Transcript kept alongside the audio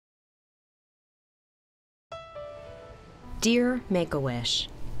Dear Make-A-Wish,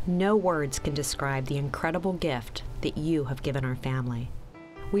 no words can describe the incredible gift that you have given our family.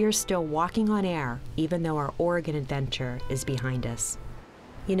 We are still walking on air, even though our Oregon adventure is behind us.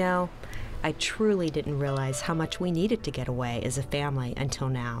 You know, I truly didn't realize how much we needed to get away as a family until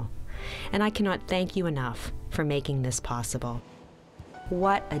now, and I cannot thank you enough for making this possible.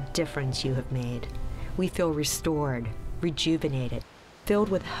 What a difference you have made. We feel restored, rejuvenated, filled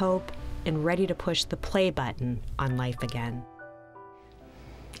with hope, and ready to push the play button on life again.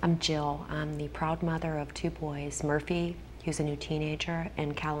 I'm Jill. I'm the proud mother of two boys, Murphy, who's a new teenager,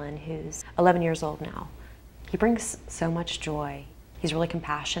 and Kellen, who's 11 years old now. He brings so much joy. He's really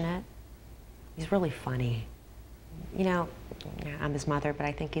compassionate. He's really funny. You know, I'm his mother, but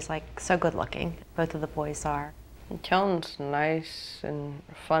I think he's like so good looking. Both of the boys are. Kellen's nice and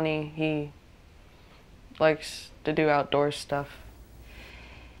funny. He likes to do outdoor stuff.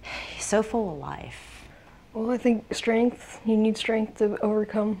 He's so full of life. Well, I think strength. You need strength to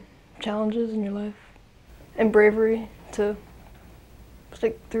overcome challenges in your life, and bravery to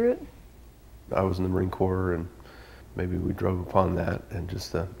stick through it. I was in the Marine Corps, and maybe we drove upon that, and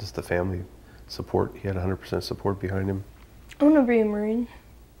just the family support. He had 100% support behind him. I want to be a Marine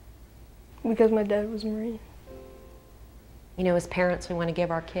because my dad was a Marine. You know, as parents, we want to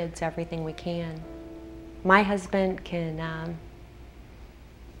give our kids everything we can. My husband can,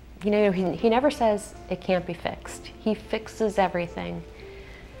 you know, he never says it can't be fixed. He fixes everything.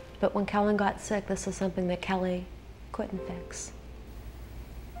 But when Kellen got sick, this is something that Kelly couldn't fix.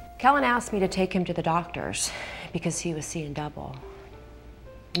 Kellen asked me to take him to the doctors because he was seeing double.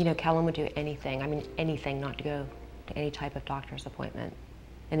 You know, Kellen would do anything, I mean anything, not to go to any type of doctor's appointment.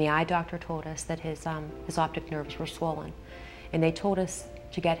 And the eye doctor told us that his optic nerves were swollen. And they told us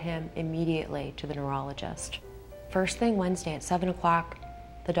to get him immediately to the neurologist. First thing Wednesday at 7 o'clock,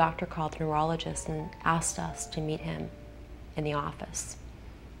 the doctor called the neurologist and asked us to meet him in the office.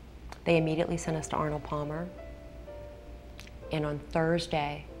 They immediately sent us to Arnold Palmer. And on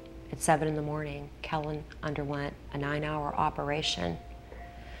Thursday at 7 in the morning, Kellen underwent a 9-hour operation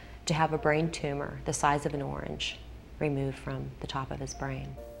to have a brain tumor the size of an orange removed from the top of his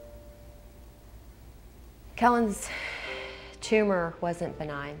brain. Kellen's tumor wasn't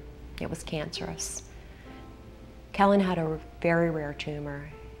benign, it was cancerous. Kellen had a very rare tumor.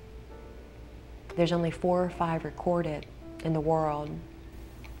 There's only 4 or 5 recorded in the world,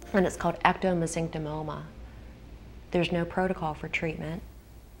 and it's called ectomesenchyma. There's no protocol for treatment.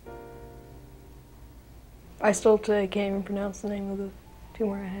 I still today can't even pronounce the name of the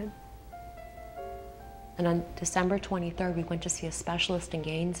tumor I had. And on December 23rd, we went to see a specialist in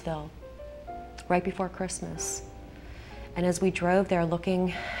Gainesville right before Christmas. And as we drove there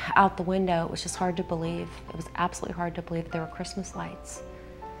looking out the window, it was just hard to believe. It was absolutely hard to believe that there were Christmas lights.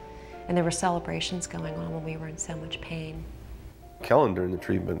 And there were celebrations going on when we were in so much pain. Kellen, during the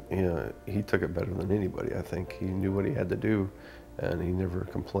treatment, you know, he took it better than anybody, I think. He knew what he had to do, and he never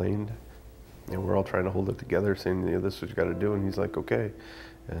complained. And we're all trying to hold it together, saying, you know, this is what you got to do, and he's like, okay.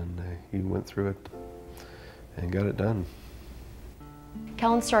 And he went through it and got it done.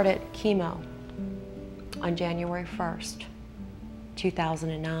 Kellen started chemo on January 1st,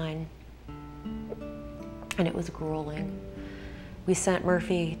 2009, and it was grueling. We sent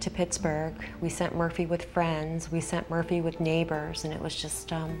Murphy to Pittsburgh, we sent Murphy with friends, we sent Murphy with neighbors, and it was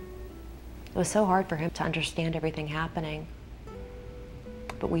just, it was so hard for him to understand everything happening,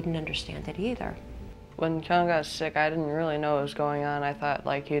 but we didn't understand it either. When Kellen got sick, I didn't really know what was going on. I thought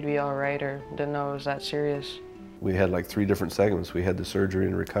like he'd be all right, or didn't know it was that serious. We had like 3 different segments. We had the surgery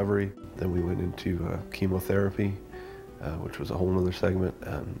and recovery, then we went into chemotherapy, which was a whole other segment.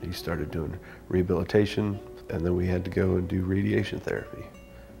 He started doing rehabilitation, and then we had to go and do radiation therapy.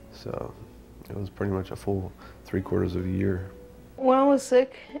 So it was pretty much a full 3/4 of a year. When I was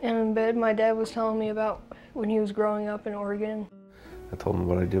sick and in bed, my dad was telling me about when he was growing up in Oregon. I told him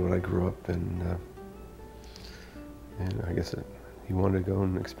what I did when I grew up, and I guess he wanted to go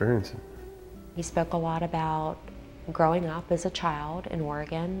and experience it. He spoke a lot about growing up as a child in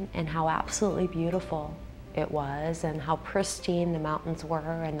Oregon and how absolutely beautiful it was and how pristine the mountains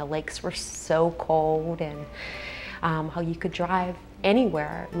were and the lakes were so cold, and how you could drive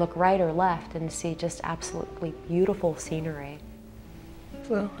anywhere, look right or left, and see just absolutely beautiful scenery.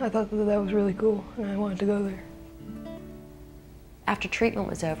 So I thought that was really cool, and I wanted to go there. After treatment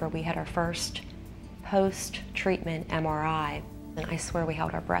was over, we had our first post-treatment MRI, and I swear we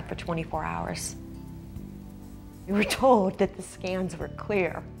held our breath for 24 hours. We were told that the scans were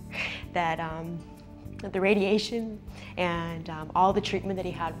clear, that the radiation and all the treatment that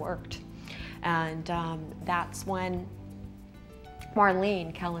he had worked. And that's when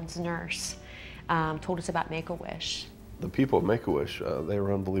Marlene, Kellen's nurse, told us about Make-A-Wish. The people at Make-A-Wish, they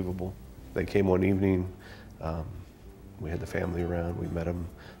were unbelievable. They came one evening, we had the family around, we met them.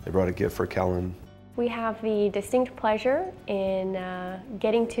 They brought a gift for Kellen. We have the distinct pleasure in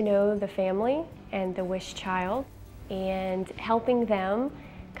getting to know the family and the Wish child and helping them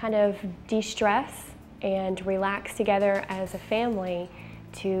kind of de-stress and relax together as a family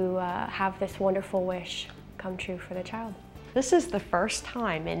to have this wonderful wish come true for the child. This is the first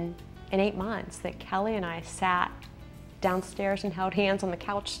time in 8 months that Kelly and I sat downstairs and held hands on the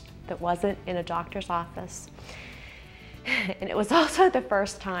couch that wasn't in a doctor's office. And it was also the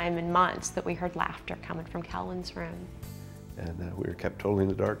first time in months that we heard laughter coming from Kellen's room. And we were kept totally in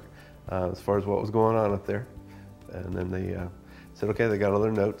the dark as far as what was going on up there. And then they said, okay, they got all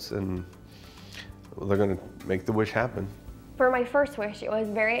their notes and they're gonna make the wish happen. For my first wish, it was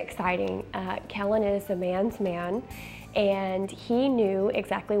very exciting. Kellen is a man's man, and he knew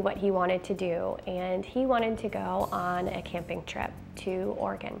exactly what he wanted to do, and he wanted to go on a camping trip to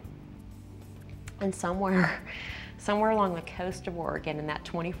Oregon. And somewhere along the coast of Oregon, in that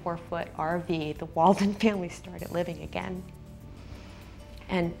 24-foot RV, the Walden family started living again.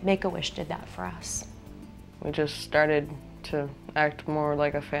 And Make-A-Wish did that for us. We just started to act more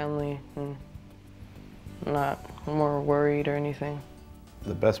like a family and not more worried or anything.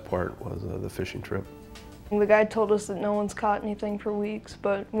 The best part was the fishing trip. The guide told us that no one's caught anything for weeks,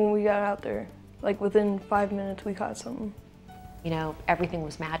 but when we got out there, like within 5 minutes, we caught something. You know, everything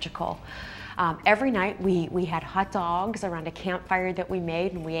was magical. Every night we had hot dogs around a campfire that we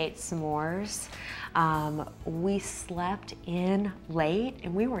made, and we ate s'mores. We slept in late,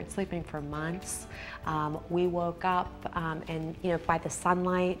 and we weren't sleeping for months. We woke up and, you know, by the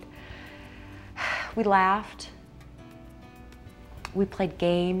sunlight, we laughed. We played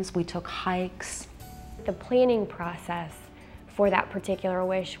games, we took hikes. The planning process for that particular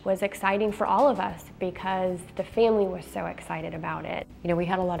wish was exciting for all of us because the family was so excited about it. You know, we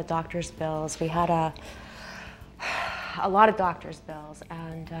had a lot of doctor's bills. We had a lot of doctor's bills,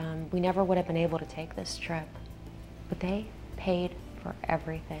 and we never would have been able to take this trip. But they paid for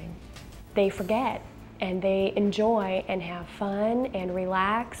everything. They forget and they enjoy and have fun and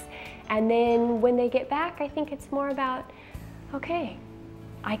relax. And then when they get back, I think it's more about, okay,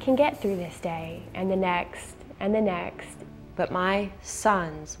 I can get through this day and the next and the next. But my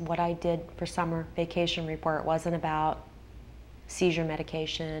son's, what I did for summer vacation report wasn't about seizure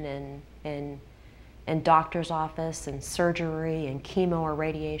medication and doctor's office and surgery and chemo or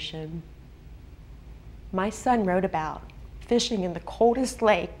radiation. My son wrote about fishing in the coldest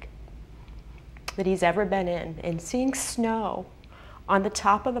lake that he's ever been in and seeing snow on the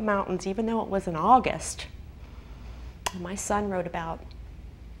top of the mountains, even though it was in August. And my son wrote about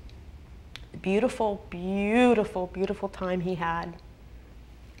the beautiful, beautiful, beautiful time he had.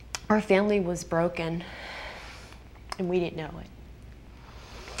 Our family was broken, and we didn't know it.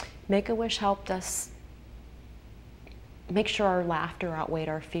 Make-A-Wish helped us make sure our laughter outweighed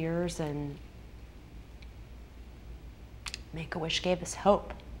our fears, and Make-A-Wish gave us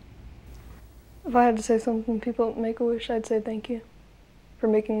hope. If I had to say something to people at Make-A-Wish, I'd say thank you for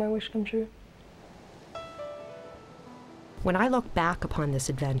making my wish come true. When I look back upon this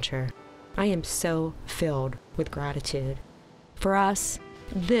adventure, I am so filled with gratitude. For us,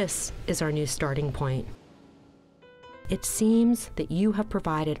 this is our new starting point. It seems that you have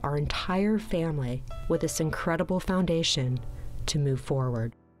provided our entire family with this incredible foundation to move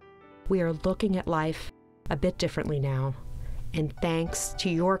forward. We are looking at life a bit differently now, and thanks to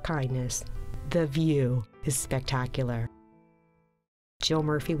your kindness, the view is spectacular. Jill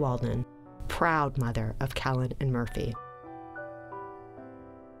Murphy Walden, proud mother of Kellen and Murphy.